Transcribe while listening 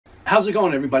How's it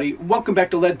going, everybody? Welcome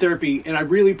back to Lead Therapy, and I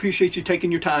really appreciate you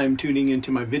taking your time tuning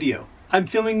into my video. I'm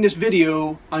filming this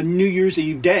video on New Year's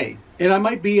Eve day, and I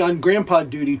might be on grandpa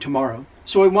duty tomorrow.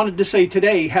 So I wanted to say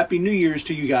today, Happy New Year's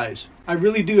to you guys. I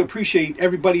really do appreciate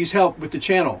everybody's help with the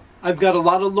channel. I've got a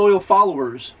lot of loyal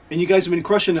followers, and you guys have been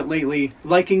crushing it lately,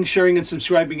 liking, sharing, and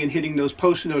subscribing and hitting those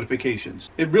post notifications.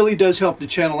 It really does help the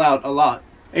channel out a lot.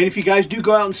 And if you guys do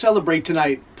go out and celebrate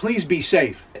tonight, please be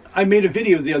safe. I made a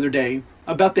video the other day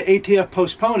about the ATF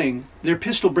postponing their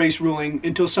pistol brace ruling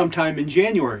until sometime in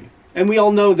January. And we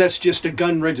all know that's just a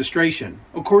gun registration.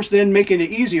 Of course, then making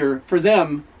it easier for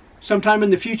them sometime in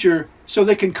the future so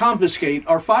they can confiscate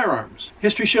our firearms.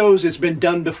 History shows it's been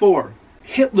done before.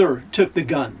 Hitler took the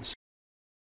guns.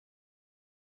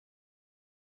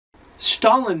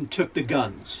 Stalin took the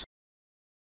guns.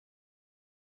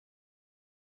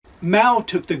 Mao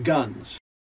took the guns.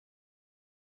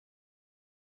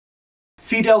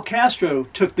 Fidel Castro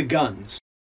took the guns.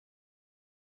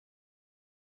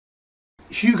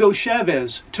 Hugo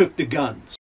Chavez took the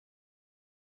guns.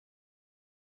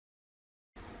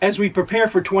 As we prepare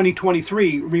for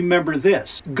 2023, remember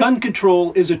this. Gun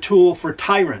control is a tool for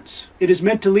tyrants. It is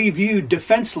meant to leave you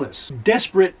defenseless,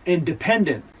 desperate, and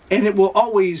dependent. And it will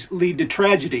always lead to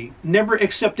tragedy. Never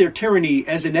accept their tyranny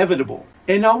as inevitable.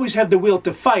 And always have the will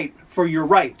to fight for your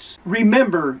rights.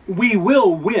 Remember, we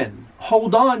will win.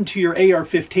 Hold on to your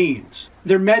AR-15s.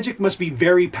 Their magic must be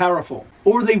very powerful,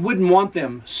 or they wouldn't want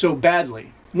them so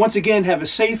badly. Once again, have a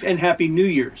safe and happy New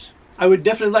Year's. I would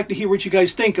definitely like to hear what you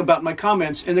guys think about my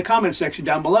comments in the comment section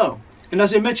down below. And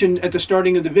as I mentioned at the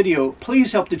starting of the video,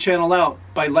 please help the channel out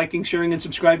by liking, sharing, and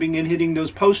subscribing and hitting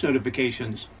those post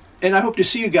notifications. And I hope to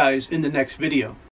see you guys in the next video.